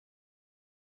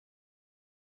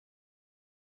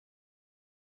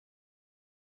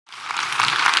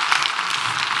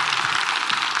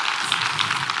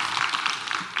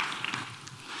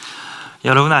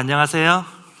여러분 안녕하세요.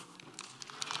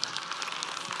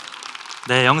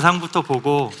 네, 영상부터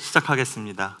보고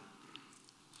시작하겠습니다.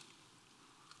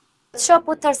 취업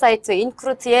포털 사이트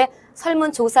인크루트의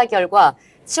설문조사 결과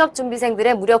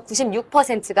취업준비생들의 무려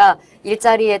 96%가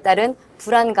일자리에 따른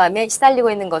불안감에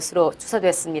시달리고 있는 것으로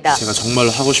조사됐습니다. 제가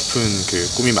정말로 하고 싶은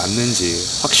그 꿈이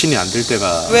맞는지 확신이 안 들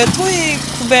때가 왜 토익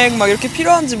 900 막 이렇게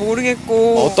필요한지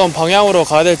모르겠고 어떤 방향으로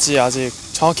가야 될지 아직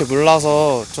정확히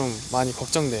몰라서 좀 많이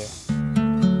걱정돼요.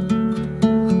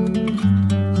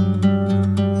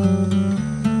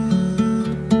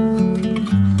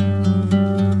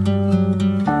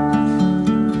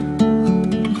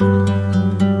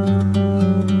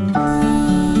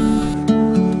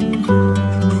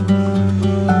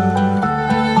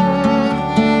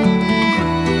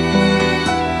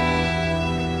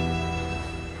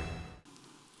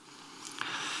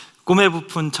 꿈에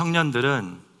부푼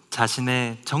청년들은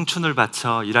자신의 청춘을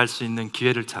바쳐 일할 수 있는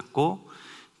기회를 찾고,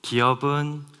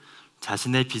 기업은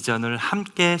자신의 비전을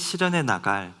함께 실현해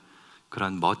나갈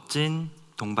그런 멋진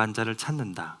동반자를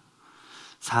찾는다.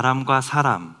 사람과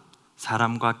사람,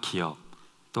 사람과 기업,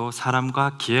 또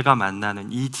사람과 기회가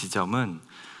만나는 이 지점은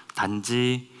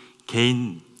단지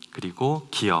개인 그리고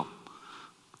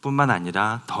기업뿐만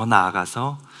아니라 더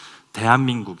나아가서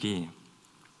대한민국이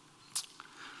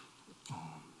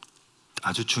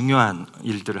아주 중요한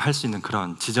일들을 할 수 있는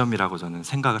그런 지점이라고 저는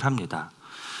생각을 합니다.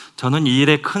 저는 이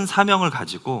일에 큰 사명을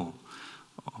가지고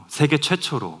세계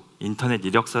최초로 인터넷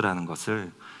이력서라는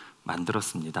것을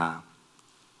만들었습니다.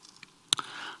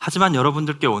 하지만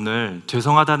여러분들께 오늘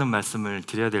죄송하다는 말씀을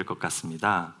드려야 될 것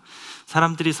같습니다.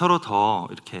 사람들이 서로 더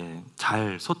이렇게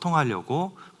잘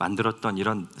소통하려고 만들었던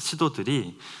이런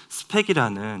시도들이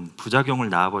스펙이라는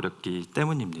부작용을 낳아버렸기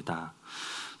때문입니다.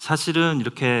 사실은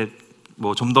이렇게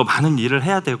좀 더 많은 일을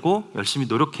해야 되고 열심히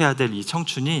노력해야 될 이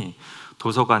청춘이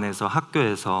도서관에서,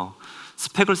 학교에서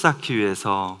스펙을 쌓기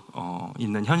위해서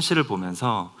있는 현실을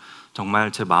보면서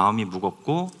정말 제 마음이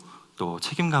무겁고 또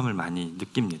책임감을 많이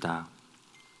느낍니다.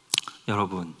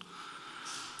 여러분,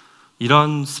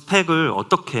 이런 스펙을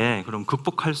어떻게 그럼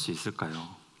극복할 수 있을까요?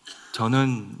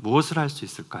 저는 무엇을 할 수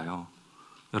있을까요?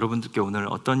 여러분들께 오늘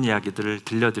어떤 이야기들을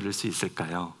들려드릴 수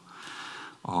있을까요?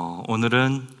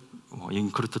 오늘은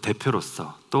인크루트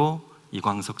대표로서 또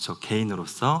이광석 저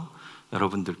개인으로서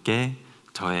여러분들께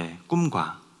저의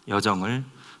꿈과 여정을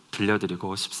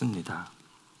들려드리고 싶습니다.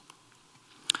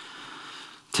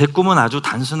 제 꿈은 아주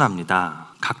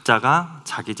단순합니다. 각자가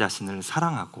자기 자신을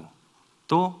사랑하고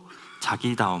또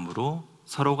자기다움으로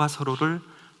서로가 서로를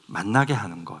만나게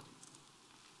하는 것.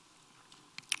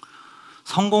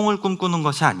 성공을 꿈꾸는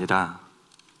것이 아니라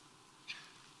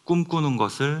꿈꾸는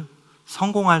것을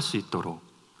성공할 수 있도록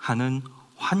하는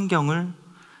환경을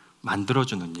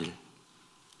만들어주는 일.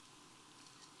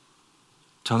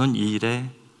 저는 이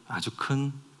일에 아주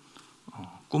큰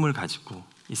꿈을 가지고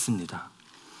있습니다.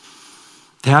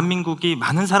 대한민국이,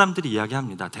 많은 사람들이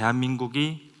이야기합니다.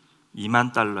 대한민국이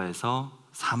 2만 달러에서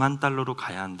 4만 달러로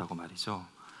가야 한다고 말이죠.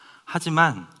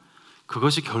 하지만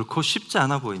그것이 결코 쉽지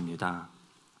않아 보입니다.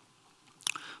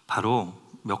 바로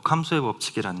역함수의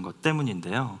법칙이라는 것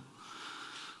때문인데요.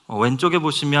 왼쪽에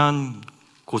보시면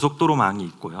고속도로망이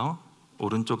있고요,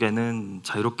 오른쪽에는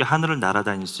자유롭게 하늘을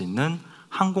날아다닐 수 있는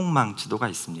항공망 지도가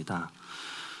있습니다.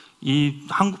 이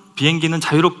비행기는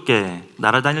자유롭게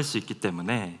날아다닐 수 있기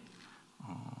때문에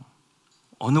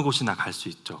어느 곳이나 갈 수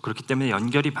있죠. 그렇기 때문에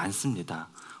연결이 많습니다.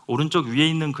 오른쪽 위에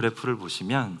있는 그래프를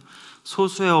보시면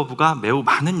소수의 어부가 매우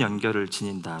많은 연결을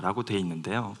지닌다라고 되어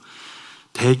있는데요,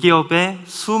 대기업에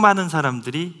수많은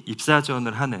사람들이 입사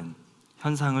지원을 하는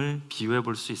현상을 비유해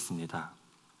볼 수 있습니다.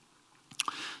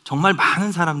 정말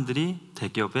많은 사람들이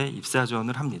대기업에 입사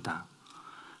지원을 합니다.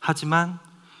 하지만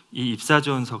이 입사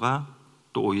지원서가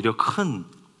또 오히려 큰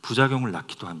부작용을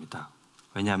낳기도 합니다.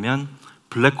 왜냐하면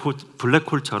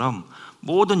블랙홀처럼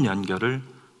모든 연결을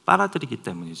빨아들이기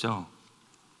때문이죠.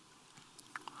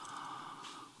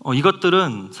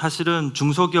 이것들은 사실은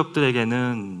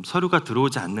중소기업들에게는 서류가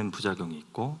들어오지 않는 부작용이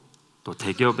있고, 또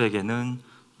대기업에게는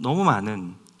너무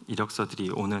많은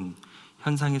이력서들이 오는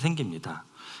현상이 생깁니다.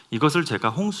 이것을 제가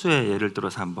홍수의 예를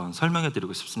들어서 한번 설명해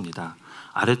드리고 싶습니다.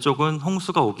 아래쪽은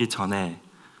홍수가 오기 전에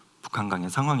북한강의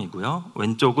상황이고요,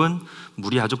 왼쪽은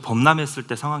물이 아주 범람했을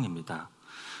때 상황입니다.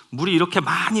 물이 이렇게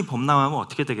많이 범람하면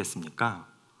어떻게 되겠습니까?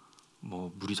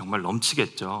 물이 정말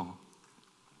넘치겠죠.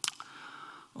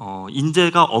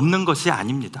 인재가 없는 것이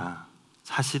아닙니다.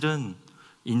 사실은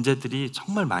인재들이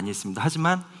정말 많이 있습니다.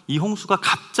 하지만 이 홍수가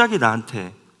갑자기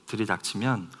나한테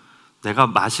들이닥치면 내가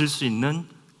마실 수 있는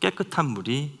깨끗한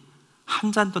물이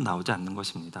한 잔도 나오지 않는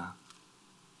것입니다.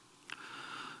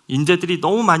 인재들이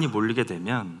너무 많이 몰리게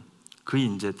되면 그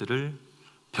인재들을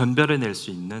변별해낼 수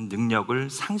있는 능력을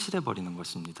상실해버리는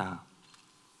것입니다.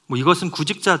 이것은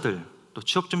구직자들, 또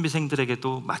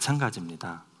취업준비생들에게도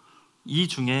마찬가지입니다. 이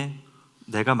중에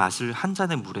내가 마실 한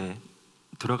잔의 물에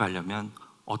들어가려면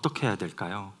어떻게 해야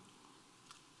될까요?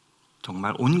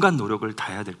 정말 온갖 노력을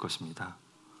다해야 될 것입니다.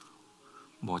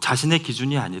 자신의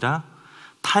기준이 아니라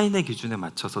타인의 기준에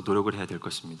맞춰서 노력을 해야 될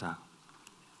것입니다.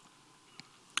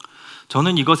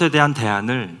 저는 이것에 대한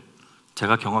대안을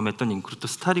제가 경험했던 인크루트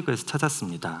스타리그에서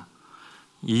찾았습니다.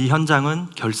 이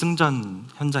현장은 결승전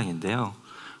현장인데요.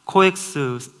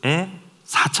 코엑스에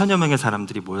 4천여 명의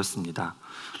사람들이 모였습니다.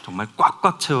 정말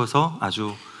꽉꽉 채워서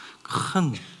아주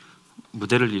큰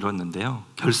무대를 이뤘는데요.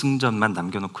 결승전만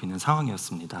남겨놓고 있는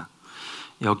상황이었습니다.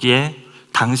 여기에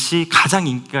당시 가장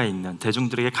인기가 있는,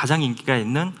 대중들에게 가장 인기가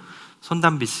있는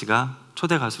손담비 씨가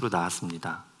초대 가수로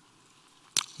나왔습니다.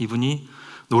 이분이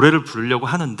노래를 부르려고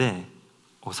하는데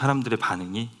사람들의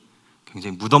반응이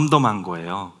굉장히 무덤덤한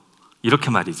거예요.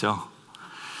 이렇게 말이죠.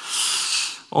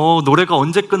 노래가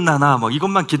언제 끝나나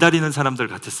이것만 기다리는 사람들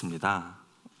같았습니다.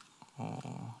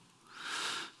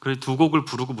 그래 두 곡을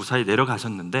부르고 무사히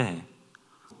내려가셨는데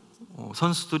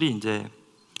선수들이 이제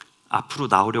앞으로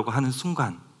나오려고 하는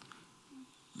순간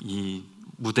이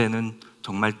무대는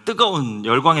정말 뜨거운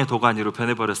열광의 도가니로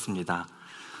변해버렸습니다.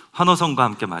 환호성과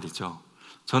함께 말이죠.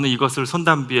 저는 이것을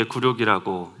손담비의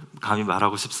굴욕이라고 감히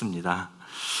말하고 싶습니다.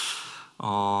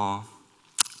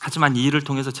 하지만 이 일을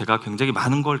통해서 제가 굉장히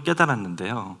많은 걸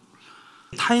깨달았는데요.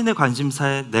 타인의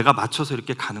관심사에 내가 맞춰서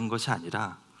이렇게 가는 것이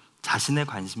아니라 자신의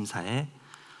관심사에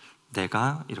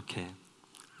내가 이렇게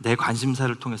내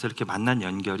관심사를 통해서 이렇게 만난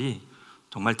연결이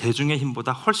정말 대중의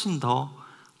힘보다 훨씬 더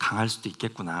강할 수도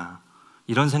있겠구나,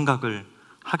 이런 생각을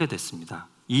하게 됐습니다.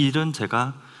 이 일은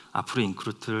제가 앞으로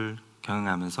인크루트를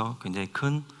경영하면서 굉장히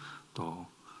큰 또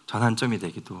전환점이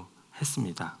되기도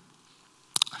했습니다.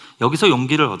 여기서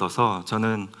용기를 얻어서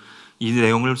저는 이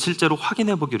내용을 실제로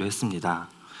확인해 보기로 했습니다.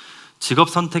 직업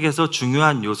선택에서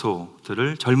중요한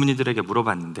요소들을 젊은이들에게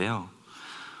물어봤는데요.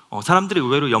 사람들이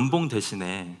의외로 연봉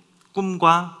대신에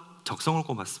꿈과 적성을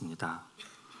꼽았습니다.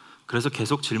 그래서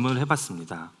계속 질문을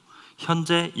해봤습니다.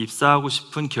 현재 입사하고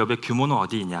싶은 기업의 규모는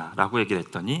어디이냐라고 얘기를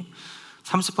했더니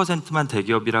 30%만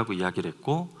대기업이라고 이야기를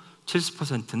했고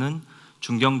 70%는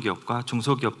중견기업과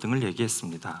중소기업 등을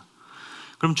얘기했습니다.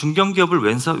 그럼 중견기업을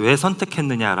왜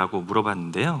선택했느냐라고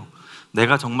물어봤는데요.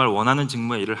 내가 정말 원하는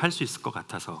직무의 일을 할 수 있을 것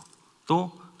같아서,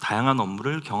 또 다양한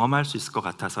업무를 경험할 수 있을 것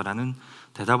같아서라는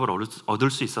대답을 얻을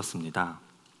수 있었습니다.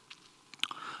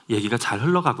 얘기가 잘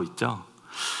흘러가고 있죠.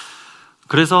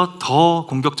 그래서 더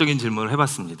공격적인 질문을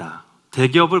해봤습니다.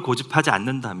 대기업을 고집하지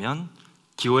않는다면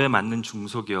기호에 맞는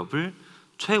중소기업을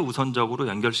최우선적으로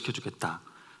연결시켜주겠다.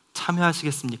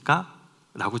 참여하시겠습니까?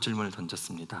 라고 질문을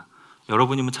던졌습니다.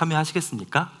 여러분이면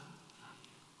참여하시겠습니까?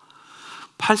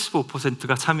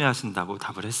 85%가 참여하신다고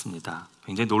답을 했습니다.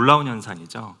 굉장히 놀라운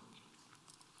현상이죠.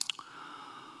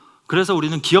 그래서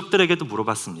우리는 기업들에게도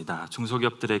물어봤습니다.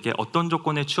 중소기업들에게 어떤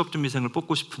조건의 취업준비생을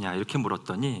뽑고 싶으냐 이렇게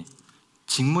물었더니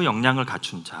직무 역량을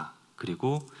갖춘 자,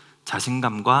 그리고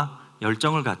자신감과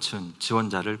열정을 갖춘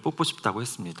지원자를 뽑고 싶다고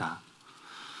했습니다.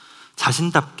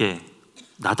 자신답게,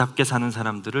 나답게 사는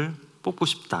사람들을 뽑고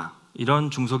싶다,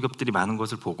 이런 중소기업들이 많은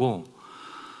것을 보고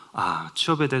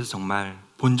취업에 대해서 정말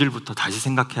본질부터 다시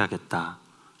생각해야겠다,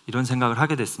 이런 생각을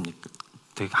하게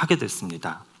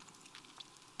됐습니다.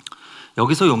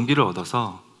 여기서 용기를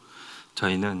얻어서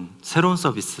저희는 새로운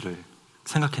서비스를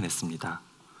생각해냈습니다.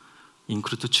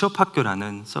 인크루트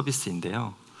취업학교라는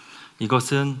서비스인데요.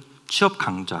 이것은 취업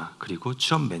강좌, 그리고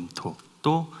취업 멘토,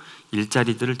 또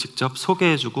일자리들을 직접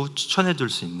소개해주고 추천해줄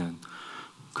수 있는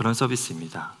그런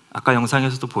서비스입니다. 아까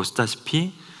영상에서도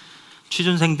보시다시피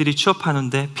취준생들이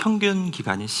취업하는데 평균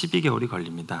기간이 12개월이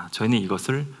걸립니다. 저희는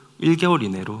이것을 1개월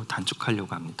이내로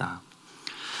단축하려고 합니다.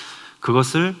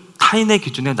 그것을 타인의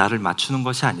기준에 나를 맞추는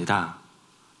것이 아니라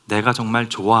내가 정말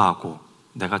좋아하고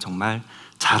내가 정말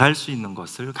잘할 수 있는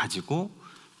것을 가지고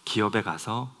기업에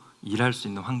가서 일할 수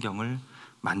있는 환경을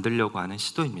만들려고 하는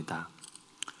시도입니다.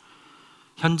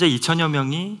 현재 2천여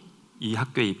명이 이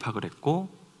학교에 입학을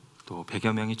했고 또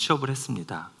 100여 명이 취업을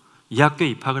했습니다. 이 학교에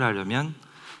입학을 하려면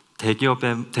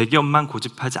대기업만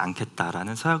고집하지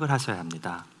않겠다라는 서약을 하셔야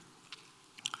합니다.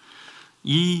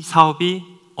 이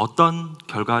사업이 어떤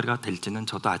결과가 될지는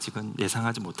저도 아직은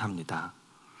예상하지 못합니다.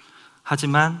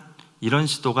 하지만 이런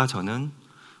시도가 저는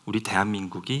우리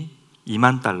대한민국이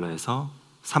 2만 달러에서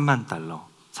 3만 달러,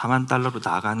 4만 달러로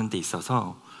나아가는 데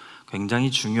있어서 굉장히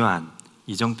중요한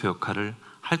이정표 역할을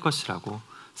할 것이라고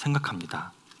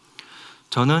생각합니다.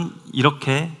 저는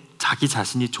이렇게 자기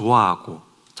자신이 좋아하고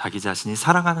자기 자신이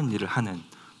사랑하는 일을 하는,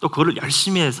 또 그거를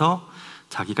열심히 해서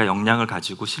자기가 역량을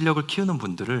가지고 실력을 키우는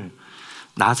분들을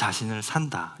나 자신을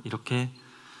산다, 이렇게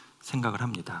생각을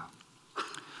합니다.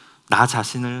 나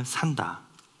자신을 산다.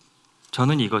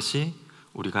 저는 이것이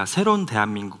우리가 새로운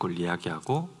대한민국을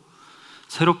이야기하고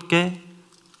새롭게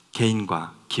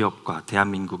개인과 기업과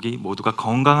대한민국이 모두가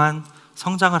건강한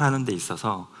성장을 하는 데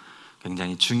있어서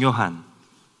굉장히 중요한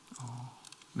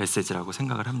메시지라고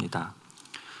생각을 합니다.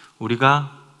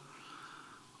 우리가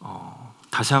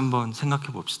다시 한번 생각해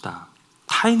봅시다.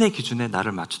 타인의 기준에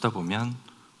나를 맞추다 보면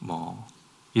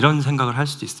이런 생각을 할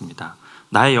수도 있습니다.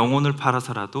 나의 영혼을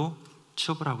팔아서라도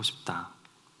취업을 하고 싶다.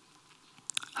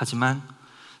 하지만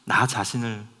나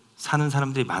자신을 사는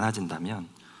사람들이 많아진다면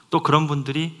또 그런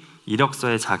분들이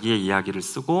이력서에 자기의 이야기를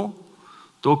쓰고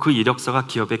또 그 이력서가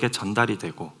기업에게 전달이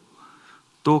되고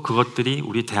또 그것들이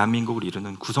우리 대한민국을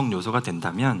이루는 구성 요소가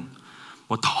된다면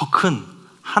더 큰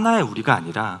하나의 우리가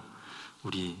아니라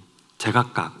우리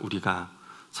제각각 우리가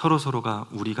서로가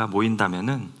우리가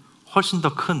모인다면은 훨씬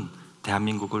더 큰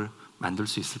대한민국을 만들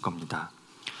수 있을 겁니다.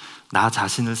 나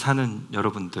자신을 사는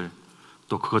여러분들,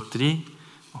 또 그것들이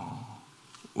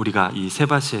우리가 이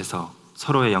세바시에서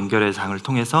서로의 연결의 장을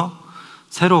통해서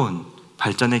새로운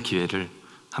발전의 기회를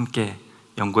함께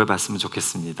연구해 봤으면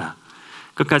좋겠습니다.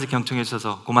 끝까지 경청해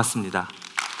주셔서 고맙습니다.